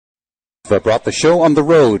brought the show on the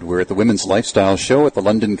road. We're at the Women's Lifestyle Show at the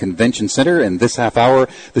London Convention Centre, and this half hour,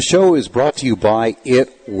 the show is brought to you by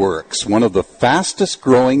It Works, one of the fastest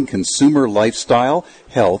growing consumer lifestyle,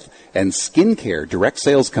 health, and skincare direct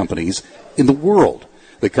sales companies in the world.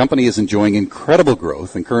 The company is enjoying incredible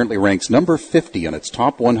growth and currently ranks number 50 on its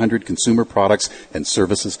top 100 consumer products and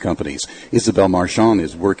services companies. Isabelle Marchand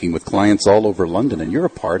is working with clients all over London, and you're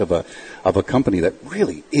a part of a company that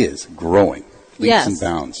really is growing leaps and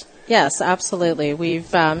bounds. Yes, absolutely.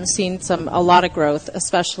 We've seen a lot of growth,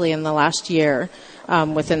 especially in the last year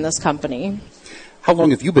within this company. How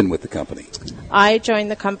long have you been with the company? I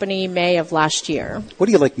joined the company May of last year. What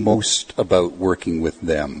do you like most about working with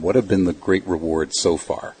them? What have been the great rewards so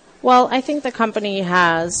far? Well, I think the company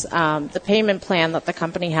has, the payment plan that the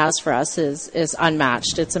company has for us is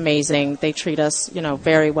unmatched. It's amazing. They treat us,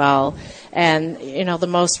 very well. And, the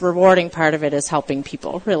most rewarding part of it is helping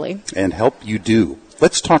people, really. And help you do.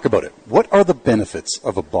 Let's talk about it. What are the benefits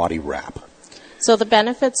of a body wrap? So the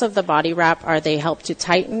benefits of the body wrap are they help to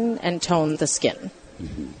tighten and tone the skin.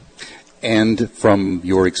 Mm-hmm. And from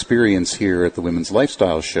your experience here at the Women's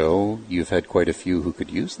Lifestyle Show, you've had quite a few who could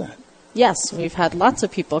use that. Yes, we've had lots of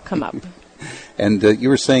people come up. And you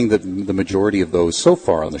were saying that the majority of those so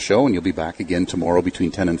far on the show, and you'll be back again tomorrow between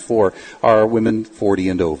 10 and 4, are women 40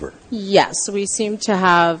 and over. Yes, we seem to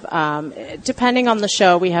have, depending on the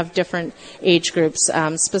show, we have different age groups.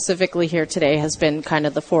 Specifically here today has been kind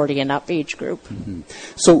of the 40 and up age group. Mm-hmm.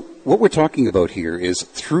 So what we're talking about here is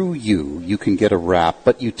through you can get a wrap,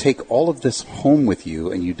 but you take all of this home with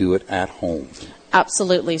you and you do it at home.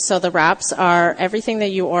 Absolutely. So the wraps are everything that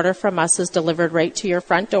you order from us is delivered right to your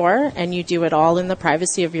front door, and you do it all in the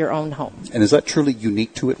privacy of your own home. And is that truly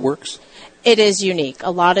unique to It Works? It is unique. A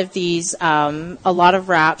lot of these, a lot of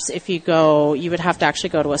wraps, if you go, you would have to actually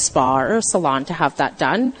go to a spa or a salon to have that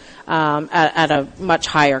done at a much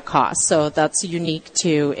higher cost. So that's unique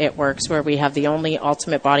to It Works, where we have the only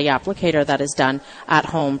ultimate body applicator that is done at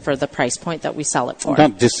home for the price point that we sell it for.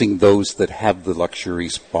 I'm not dissing those that have the luxury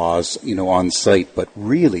spas, on site, but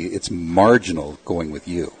really it's marginal going with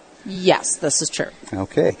you. Yes, this is true.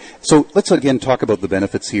 Okay. So let's again talk about the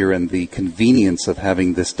benefits here and the convenience of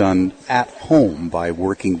having this done at home by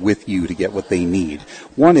working with you to get what they need.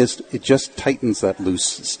 One is it just tightens that loose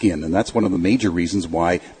skin, and that's one of the major reasons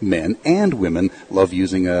why men and women love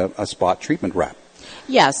using a spot treatment wrap.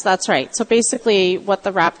 Yes, that's right. So basically what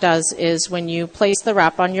the wrap does is when you place the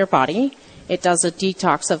wrap on your body, it does a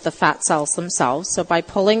detox of the fat cells themselves. So by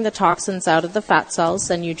pulling the toxins out of the fat cells,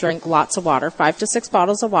 then you drink lots of water, 5 to 6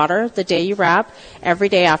 bottles of water the day you wrap, every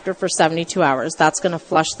day after for 72 hours. That's going to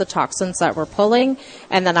flush the toxins that we're pulling.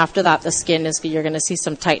 And then after that, you're going to see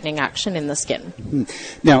some tightening action in the skin.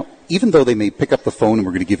 Mm-hmm. Now, even though they may pick up the phone, and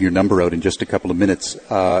we're going to give your number out in just a couple of minutes,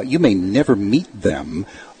 you may never meet them.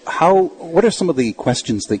 What are some of the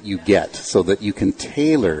questions that you get so that you can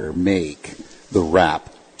tailor make the wrap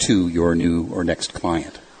to your new or next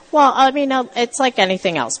client? Well, it's like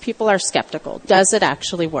anything else. People are skeptical. Does it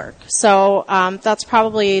actually work? So that's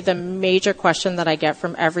probably the major question that I get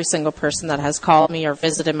from every single person that has called me or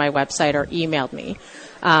visited my website or emailed me.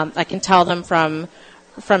 I can tell them from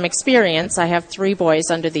experience, I have 3 boys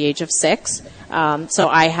under the age of 6. So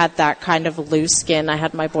I had that kind of loose skin. I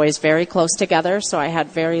had my boys very close together, so I had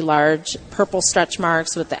very large purple stretch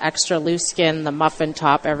marks with the extra loose skin, the muffin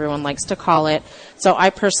top, everyone likes to call it. So I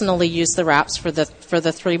personally used the wraps for the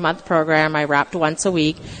 3-month program. I wrapped once a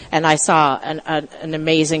week, and I saw an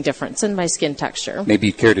amazing difference in my skin texture. Maybe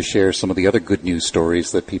you'd care to share some of the other good news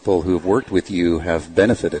stories that people who have worked with you have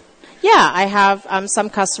benefited. Yeah, I have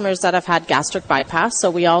some customers that have had gastric bypass.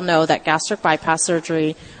 So we all know that gastric bypass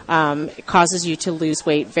surgery causes you to lose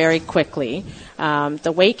weight very quickly.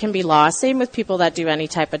 The weight can be lost. Same with people that do any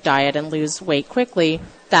type of diet and lose weight quickly.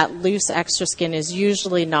 That loose extra skin is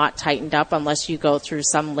usually not tightened up unless you go through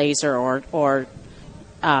some laser or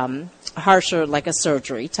harsher, like a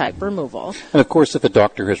surgery type removal. And of course, if a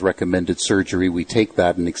doctor has recommended surgery, we take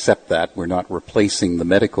that and accept that. We're not replacing the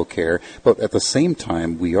medical care, but at the same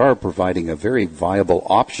time, we are providing a very viable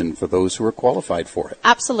option for those who are qualified for it.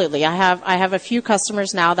 Absolutely. I have a few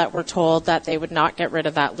customers now that were told that they would not get rid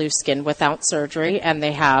of that loose skin without surgery, and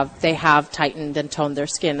they have tightened and toned their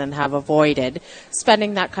skin and have avoided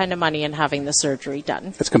spending that kind of money and having the surgery done.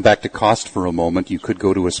 Let's come back to cost for a moment. You could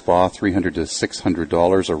go to a spa, $300 to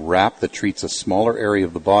 $600. A wrap that treats a smaller area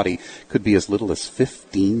of the body could be as little as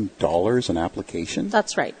 $15 an application.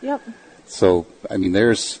 That's right. Yep. So,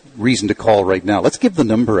 there's reason to call right now. Let's give the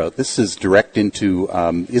number out. This is direct into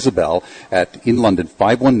Isabelle in London,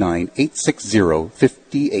 519-860-1500.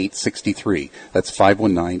 5863. That's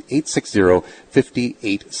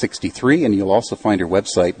 519-860-5863. And you'll also find her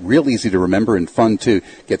website, real easy to remember and fun too,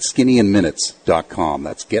 GetSkinnyInMinutes.com.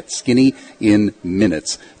 That's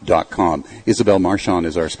GetSkinnyInMinutes.com. Isabel Marchand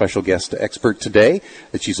is our special guest expert today.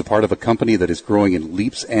 She's a part of a company that is growing in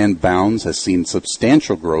leaps and bounds, has seen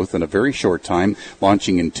substantial growth in a very short time,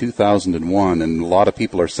 launching in 2001. And a lot of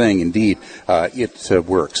people are saying, indeed, it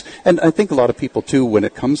works. And I think a lot of people, too, when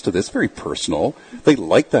it comes to this, very personal, they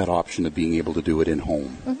like that option of being able to do it in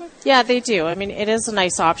home. Mm-hmm. Yeah, they do. I mean, it is a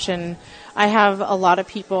nice option. I have a lot of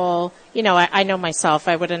people, I know myself,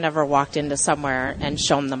 I would have never walked into somewhere and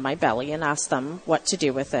shown them my belly and asked them what to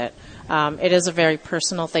do with it. It is a very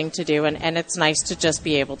personal thing to do, and it's nice to just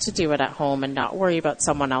be able to do it at home and not worry about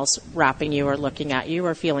someone else wrapping you or looking at you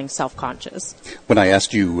or feeling self-conscious. When I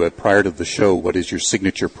asked you prior to the show what is your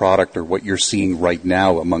signature product or what you're seeing right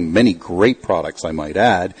now among many great products, I might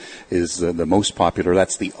add, is the most popular,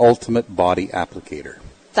 that's the Ultimate Body Applicator.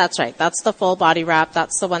 That's right. That's the full body wrap.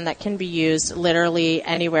 That's the one that can be used literally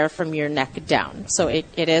anywhere from your neck down. So it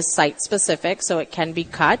is site specific, so it can be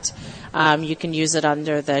cut. You can use it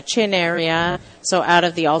under the chin area. So out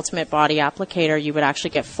of the Ultimate Body Applicator, you would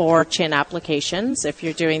actually get 4 chin applications. If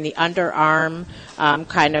you're doing the underarm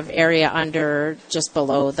kind of area under just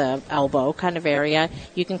below the elbow kind of area,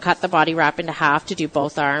 you can cut the body wrap into half to do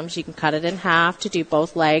both arms. You can cut it in half to do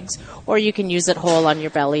both legs, or you can use it whole on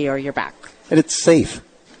your belly or your back. And it's safe.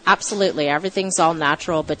 Absolutely. Everything's all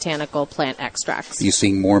natural, botanical, plant extracts. Are you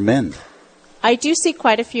seeing more men? I do see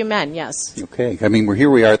quite a few men, yes. Okay. I mean, here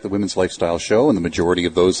we are at the Women's Lifestyle Show, and the majority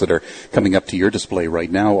of those that are coming up to your display right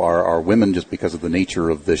now are women just because of the nature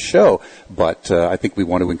of this show. But I think we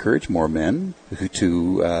want to encourage more men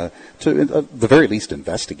to at the very least,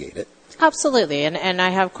 investigate it. Absolutely, and I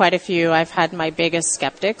have quite a few. I've had my biggest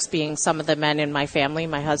skeptics being some of the men in my family,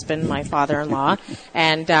 my husband, my father-in-law,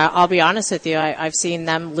 and I'll be honest with you, I've seen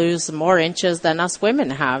them lose more inches than us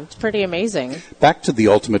women have. It's pretty amazing. Back to the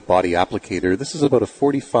Ultimate Body Applicator, this is about a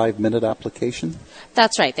 45-minute application?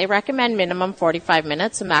 That's right. They recommend minimum 45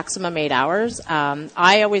 minutes, a maximum 8 hours.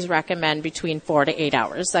 I always recommend between 4 to 8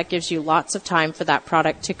 hours. That gives you lots of time for that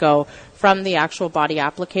product to go from the actual body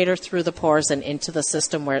applicator through the pores and into the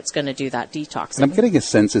system where it's going to do that detoxing. And I'm getting a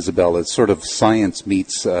sense, Isabel, it's sort of science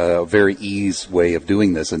meets a very ease way of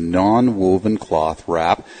doing this. A non-woven cloth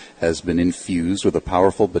wrap has been infused with a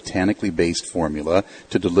powerful botanically based formula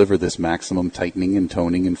to deliver this maximum tightening and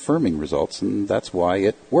toning and firming results, and that's why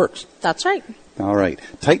it works. That's right. All right.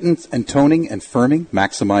 Tightens and toning and firming,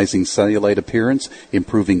 maximizing cellulite appearance,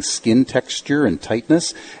 improving skin texture and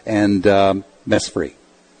tightness, and mess-free.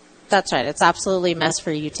 That's right. It's absolutely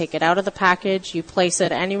mess-free. You take it out of the package, you place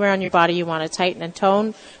it anywhere on your body you want to tighten and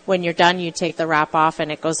tone. When you're done, you take the wrap off and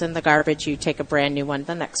it goes in the garbage. You take a brand new one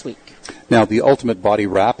the next week. Now, the Ultimate Body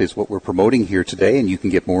Wrap is what we're promoting here today, and you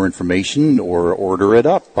can get more information or order it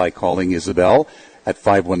up by calling Isabel at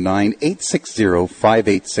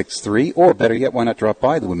 519-860-5863, or better yet, why not drop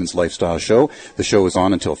by the Women's Lifestyle Show? The show is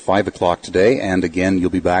on until 5 o'clock today, and again,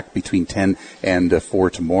 you'll be back between 10 and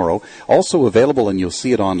 4 tomorrow. Also available, and you'll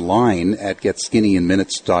see it online at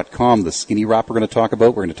GetSkinnyInMinutes.com. The skinny wrap we're going to talk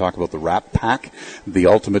about the Wrap Pack, the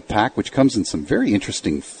Ultimate Pack, which comes in some very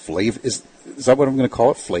interesting flavors. Is that what I'm going to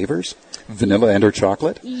call it? Flavors? Vanilla and or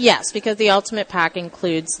chocolate? Yes, because the Ultimate Pack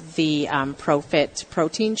includes the ProFit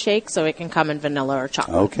protein shake, so it can come in vanilla or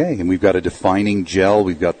chocolate. Okay, and we've got a defining gel.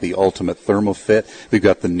 We've got the Ultimate ThermoFit. We've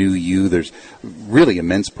got the New You. There's really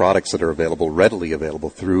immense products that are readily available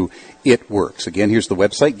through It Works. Again, here's the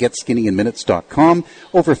website, GetSkinnyInMinutes.com.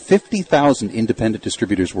 Over 50,000 independent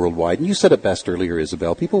distributors worldwide. And you said it best earlier,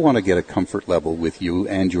 Isabel. People want to get a comfort level with you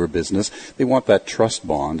and your business. They want that trust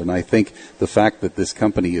bond. And I think the fact that this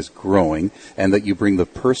company is growing and that you bring the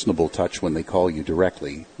personable touch when they call you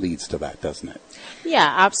directly leads to that, doesn't it?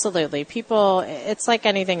 Yeah, absolutely. People, it's like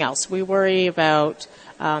anything else. We worry about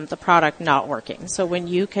the product not working. So when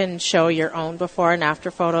you can show your own before and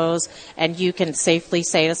after photos and you can safely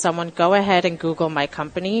say to someone, go ahead and Google my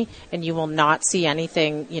company and you will not see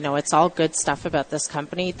anything, it's all good stuff about this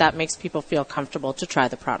company, that makes people feel comfortable to try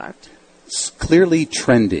the product. It's clearly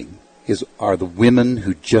trending are the women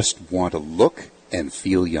who just want to look and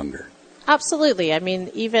feel younger. Absolutely. I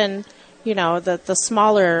mean, even, the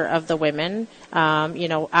smaller of the women,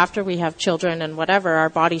 after we have children and whatever, our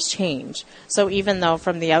bodies change. So even though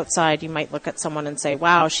from the outside you might look at someone and say,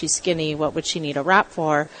 wow, she's skinny, what would she need a wrap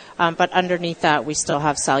for? But underneath that, we still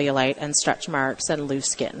have cellulite and stretch marks and loose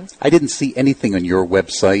skin. I didn't see anything on your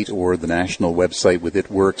website or the national website with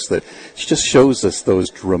It Works that just shows us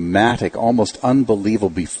those dramatic, almost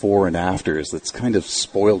unbelievable before and afters that's kind of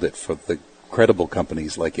spoiled it for the credible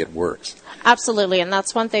companies like It Works. Absolutely, and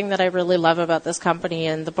that's one thing that I really love about this company.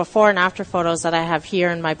 And the before and after photos that I have here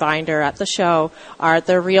in my binder at the show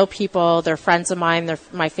they're real people, they're friends of mine, they're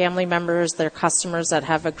my family members, they're customers that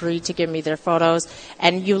have agreed to give me their photos.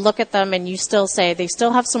 And you look at them and you still say they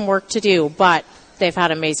still have some work to do, but they've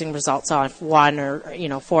had amazing results on 1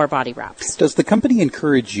 or 4 body wraps. Does the company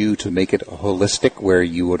encourage you to make it holistic, where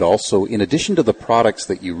you would also, in addition to the products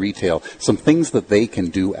that you retail, some things that they can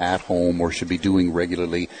do at home or should be doing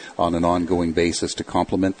regularly on an ongoing basis to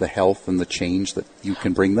complement the health and the change that you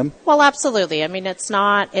can bring them? Well, absolutely. I mean, it's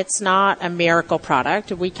not a miracle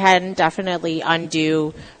product. We can definitely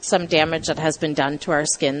undo some damage that has been done to our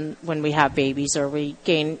skin when we have babies or we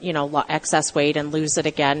gain, excess weight and lose it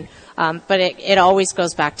again. But it always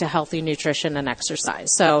goes back to healthy nutrition and exercise.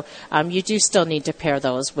 So you do still need to pair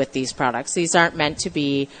those with these products. These aren't meant to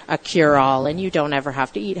be a cure-all, and you don't ever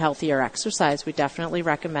have to eat healthy or exercise. We definitely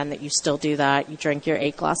recommend that you still do that. You drink your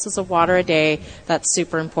 8 glasses of water a day. That's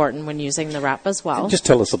super important when using the wrap as well. Just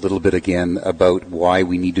tell us a little bit again about why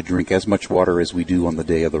we need to drink as much water as we do on the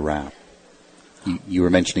day of the wrap. You were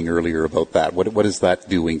mentioning earlier about that. What is that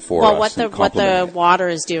doing for us? Well, what the water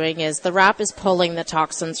is doing is the wrap is pulling the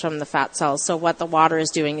toxins from the fat cells. So what the water is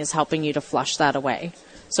doing is helping you to flush that away.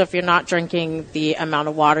 So if you're not drinking the amount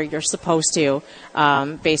of water you're supposed to,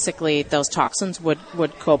 basically those toxins would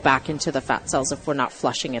go back into the fat cells if we're not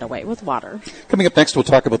flushing it away with water. Coming up next, we'll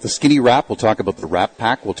talk about the Skinny Wrap. We'll talk about the Wrap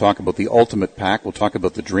Pack. We'll talk about the Ultimate Pack. We'll talk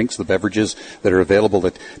about the drinks, the beverages that are available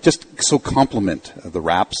that just so complement the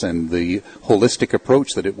wraps and the holistic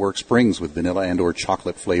approach that It Works brings with vanilla and or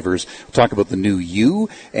chocolate flavors. We'll talk about the new You,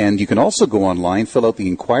 and you can also go online, fill out the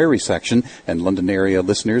inquiry section, and London area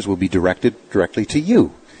listeners will be directed directly to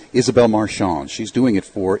you. Isabel Marchand. She's doing it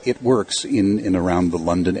for It Works in and around the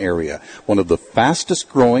London area. One of the fastest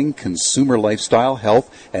growing consumer lifestyle,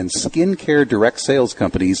 health, and skincare direct sales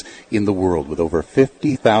companies in the world, with over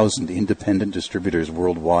 50,000 independent distributors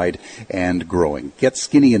worldwide and growing.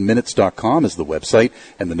 GetSkinnyInMinutes.com is the website,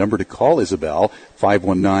 and the number to call Isabel,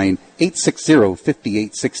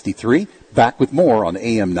 519-860-5863. Back with more on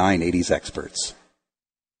AM 980's Experts.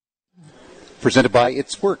 Presented by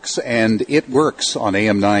It Works, and It Works on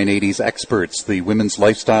AM 980's Experts, the women's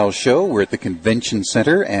lifestyle show. We're at the Convention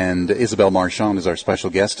Center, and Isabel Marchand is our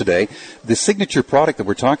special guest today. The signature product that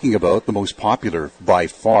we're talking about, the most popular by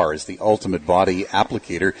far, is the Ultimate Body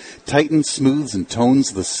Applicator. Tightens, smooths, and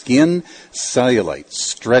tones the skin. Cellulite,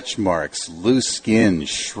 stretch marks, loose skin,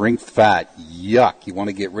 shrink fat. Yuck. You want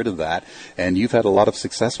to get rid of that, and you've had a lot of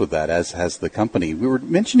success with that, as has the company. We were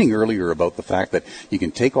mentioning earlier about the fact that you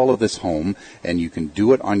can take all of this home and you can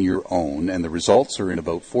do it on your own, and the results are in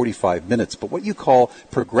about 45 minutes. But what you call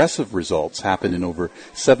progressive results happen in over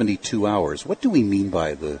 72 hours. What do we mean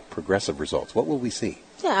by the progressive results? What will we see?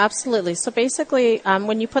 Yeah, absolutely. So basically,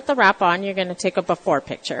 when you put the wrap on, you're going to take a before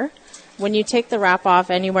picture. When you take the wrap off,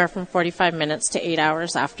 anywhere from 45 minutes to 8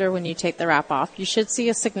 hours after when you take the wrap off, you should see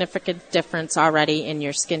a significant difference already in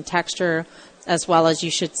your skin texture, as well as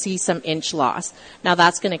you should see some inch loss. Now,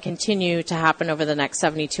 that's going to continue to happen over the next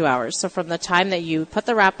 72 hours. So from the time that you put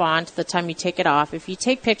the wrap on to the time you take it off, if you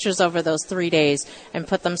take pictures over those 3 days and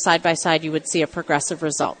put them side by side, you would see a progressive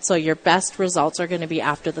result. So your best results are going to be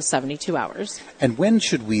after the 72 hours. And when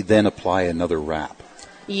should we then apply another wrap?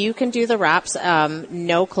 You can do the wraps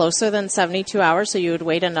no closer than 72 hours, so you would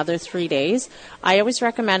wait another 3 days. I always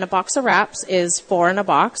recommend a box of wraps is 4 in a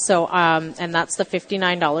box, so and that's the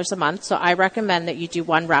 $59 a month. So I recommend that you do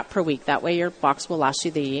 1 wrap per week. That way your box will last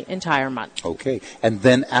you the entire month. Okay. And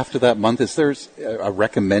then after that month, is there a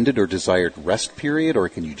recommended or desired rest period, or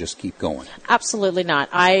can you just keep going? Absolutely not.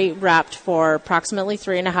 I wrapped for approximately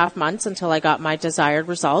 3.5 months until I got my desired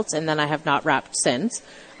results, and then I have not wrapped since.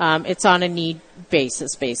 It's on a need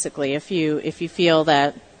basis, basically. If you feel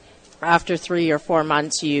that after 3 or 4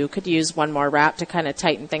 months you could use 1 more wrap to kind of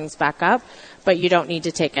tighten things back up, but you don't need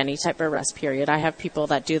to take any type of rest period. I have people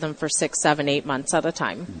that do them for 6, 7, 8 months at a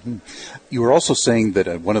time. Mm-hmm. You were also saying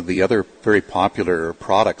that one of the other very popular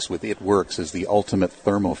products with It Works is the Ultimate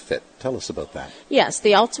ThermoFit. Tell us about that. Yes,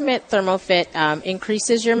 the Ultimate ThermoFit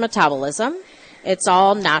increases your metabolism. It's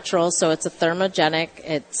all natural, so it's a thermogenic.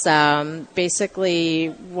 It's basically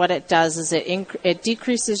what it does is it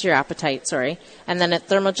decreases your appetite, and then it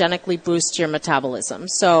thermogenically boosts your metabolism.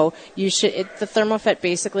 So the ThermoFit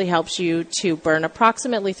basically helps you to burn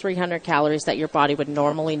approximately 300 calories that your body would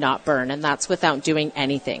normally not burn, and that's without doing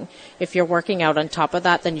anything. If you're working out on top of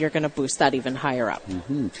that, then you're going to boost that even higher up.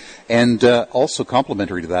 Mm-hmm. And also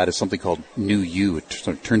complementary to that is something called New You. It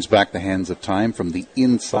turns back the hands of time from the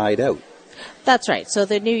inside out. That's right. So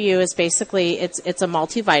the New You is basically, it's a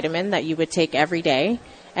multivitamin that you would take every day.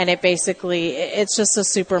 and it basically, it's just a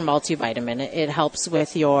super multivitamin. It helps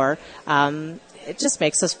with your, it just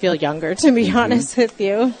makes us feel younger, to be honest with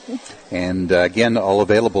you. And again, all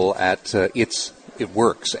available at It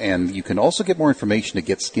Works. And you can also get more information at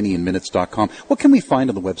GetSkinnyInMinutes.com. What can we find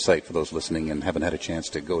on the website for those listening and haven't had a chance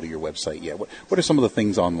to go to your website yet? What are some of the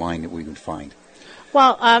things online that we would find?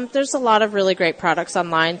 Well, there's a lot of really great products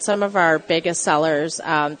online. Some of our biggest sellers,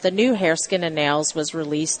 the new Hair, Skin, and Nails was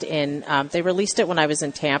released they released it when I was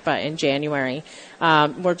in Tampa in January.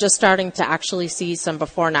 We're just starting to actually see some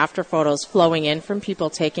before and after photos flowing in from people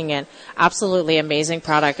taking it. Absolutely amazing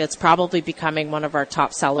product. It's probably becoming one of our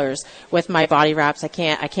top sellers with my body wraps. I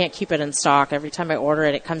can't keep it in stock. Every time I order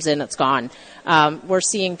it, it comes in, it's gone. We're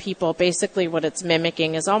seeing people, basically what it's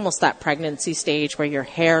mimicking is almost that pregnancy stage where your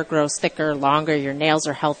hair grows thicker, longer, your nails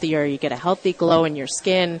are healthier, you get a healthy glow in your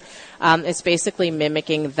skin. It's basically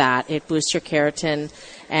mimicking that. It boosts your keratin.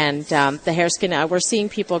 And the hair, skin, we're seeing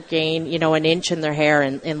people gain, an inch in their hair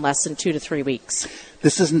in less than 2 to 3 weeks.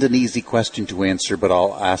 This isn't an easy question to answer, but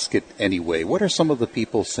I'll ask it anyway. What are some of the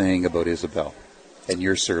people saying about Isabel and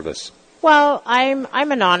your service? Well, I'm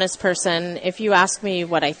an honest person. If you ask me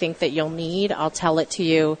what I think that you'll need, I'll tell it to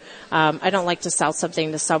you. I don't like to sell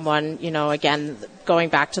something to someone, again, going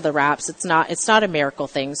back to the wraps, it's not a miracle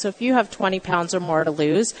thing. So if you have 20 pounds or more to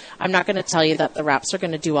lose, I'm not going to tell you that the wraps are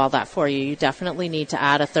going to do all that for you. You definitely need to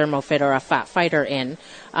add a ThermoFit or a fat fighter in.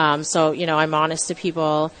 So, I'm honest to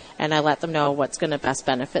people and I let them know what's going to best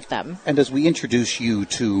benefit them. And as we introduce you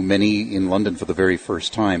to many in London for the very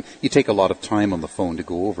first time, you take a lot of time on the phone to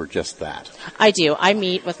go over just that. I do. I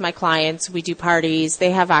meet with my clients. We do parties.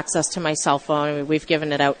 They have access to my cell phone. We've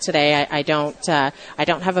given it out today. I don't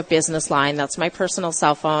have a business line. That's my personal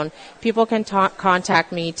cell phone. People can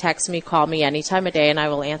contact me, text me, call me any time of day, and I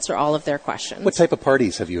will answer all of their questions. What type of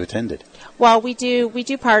parties have you attended? Well, we do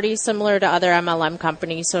parties similar to other MLM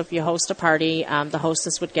companies. So if you host a party, the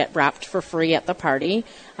hostess would get wrapped for free at the party.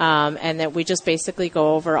 And then we just basically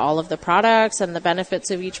go over all of the products and the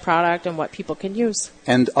benefits of each product and what people can use.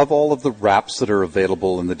 And of all of the wraps that are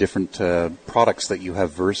available and the different products that you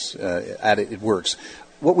have at It Works,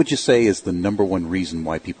 what would you say is the number one reason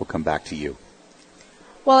why people come back to you?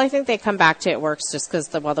 Well, I think they come back to It Works just because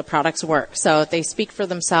the products work. So they speak for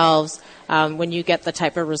themselves. When you get the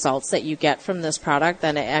type of results that you get from this product,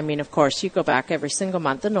 then, of course, you go back every single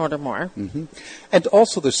month and order more. Mm-hmm. And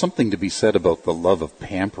also there's something to be said about the love of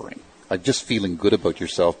pampering. Just feeling good about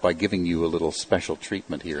yourself by giving you a little special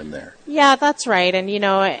treatment here and there. Yeah, that's right. And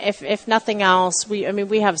if nothing else, we have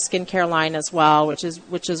a skincare line as well, which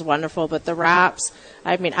is wonderful. But the wraps,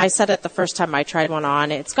 I said it the first time I tried one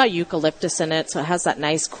on. It's got eucalyptus in it, so it has that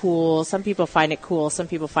nice cool. Some people find it cool, some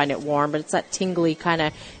people find it warm, but it's that tingly kind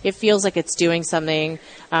of. It feels like it's doing something.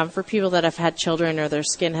 For people that have had children or their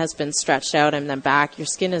skin has been stretched out and then back, your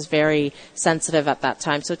skin is very sensitive at that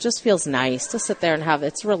time, so it just feels nice to sit there and have.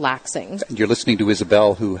 It's relaxing. You're listening to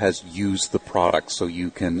Isabel, who has used the product, so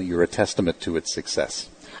you're a testament to its success.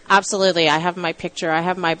 Absolutely. I have my picture. I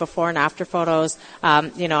have my before and after photos. I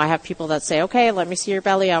have people that say, okay, let me see your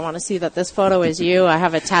belly. I want to see that this photo is you. I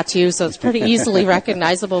have a tattoo, so it's pretty easily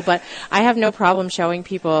recognizable. But I have no problem showing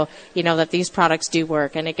people, that these products do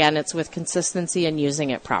work. And again, it's with consistency and using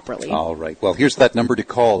it properly. All right. Well, here's that number to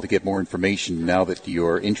call to get more information now that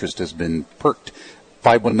your interest has been perked.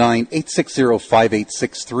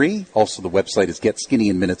 519-860-5863. Also, the website is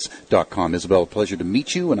GetSkinnyInMinutes.com. Isabel, a pleasure to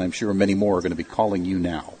meet you, and I'm sure many more are going to be calling you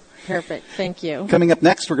now. Perfect. Thank you. Coming up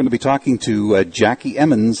next, we're going to be talking to Jackie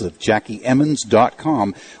Emmons of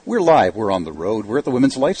JackieEmmons.com. We're live. We're on the road. We're at the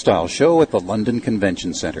Women's Lifestyle Show at the London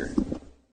Convention Center.